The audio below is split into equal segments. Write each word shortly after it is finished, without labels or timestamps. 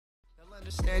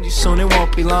Understand you soon, it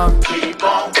won't be long. Keep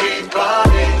on, keep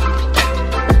running.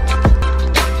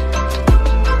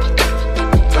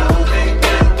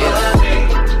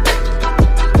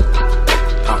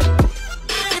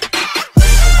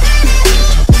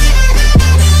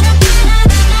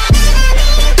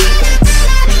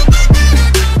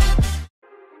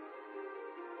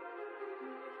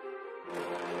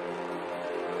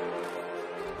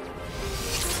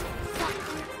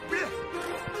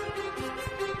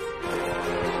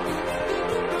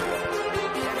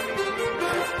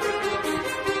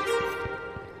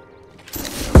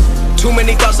 Too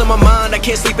many thoughts on my mind, I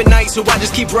can't sleep at night, so I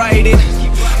just keep writing.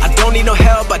 I don't need no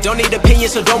help, I don't need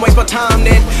opinions, so don't waste my time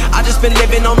then. I just been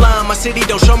living online, my city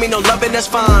don't show me no love and that's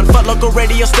fine. Fuck local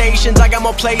radio stations, I got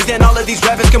more plays than all of these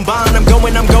rappers combined. I'm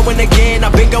going again,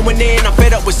 I've been going in, I'm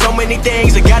fed up with so many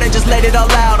things. I gotta just let it all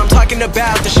out, I'm talking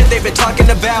about the shit they've been talking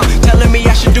about. Telling me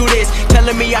I should do this,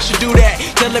 telling me I should do that.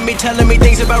 Telling me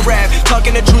things about rap.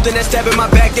 Talking the truth and then stabbing my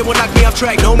back, they will knock me off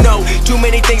track. No, too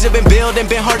many things have been building,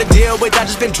 been hard to deal with, I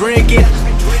just been drinking.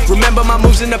 Remember my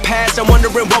moves in the past, I'm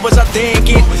wondering what was I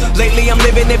thinking. Lately I'm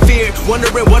living in fear,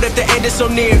 wondering what if the end is so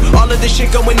near. All of this shit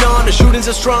going on, the shootings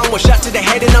are strong. One shot to the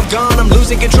head and I'm gone. I'm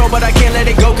losing control but I can't let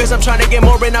it go, cause I'm trying to get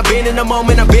more. And I've been in the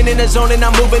moment, I've been in the zone, and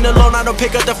I'm moving alone. I don't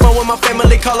pick up the phone when my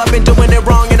family call, I've been doing it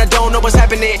wrong and I don't know what's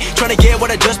happening. Trying to get what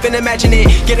I just been imagining,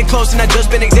 getting close and I just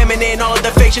been examining all of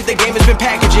the fake shit the game has been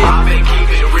packaging. I've been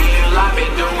keeping real, I've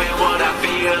been doing what I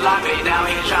feel. I've been out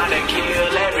here trying to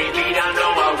kill every beat, I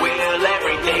know I will.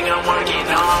 Everything I'm working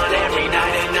on, every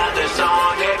night another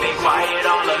song. They've been quiet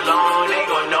all along, they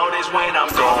gon' notice when I'm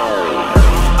gone.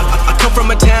 I come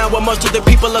from a town where most of the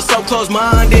people are so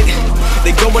close-minded.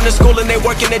 They going to school and they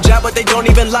working a job but they don't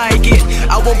even like it.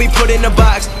 I won't be put in a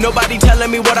box, nobody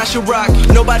telling me what I should rock.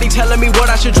 Nobody telling me what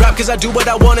I should drop, cause I do what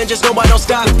I want and just know I don't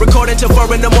stop. Recording till 4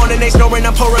 in the morning, they snoring.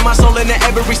 I'm pouring my soul into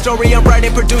every story. I'm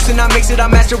writing, producing, I mix it, I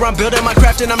master. I'm building my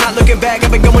craft and I'm not looking back. I've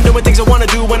been going doing things I wanna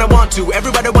do when I want to.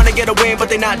 Everybody wanna get a win but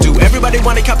they not do. Everybody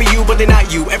wanna copy you but they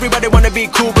not you. Everybody wanna be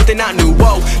cool but they not new.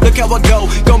 Whoa, look how I go,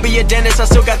 gonna be a dentist, I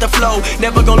still got the flow.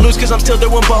 Never gonna lose cause I'm still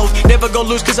doing both. Never gonna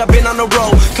lose cause I've been on the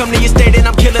road. Come to your state and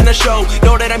I'm killing the show.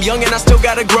 Know that I'm young and I still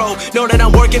gotta grow. Know that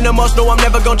I'm working the most, know I'm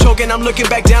never gonna choke. And I'm looking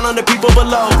back down on the people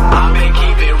below. I've been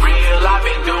keeping real, I've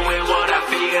been doing what I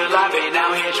feel. I've been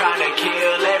out here trying to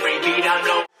kill every beat I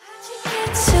know.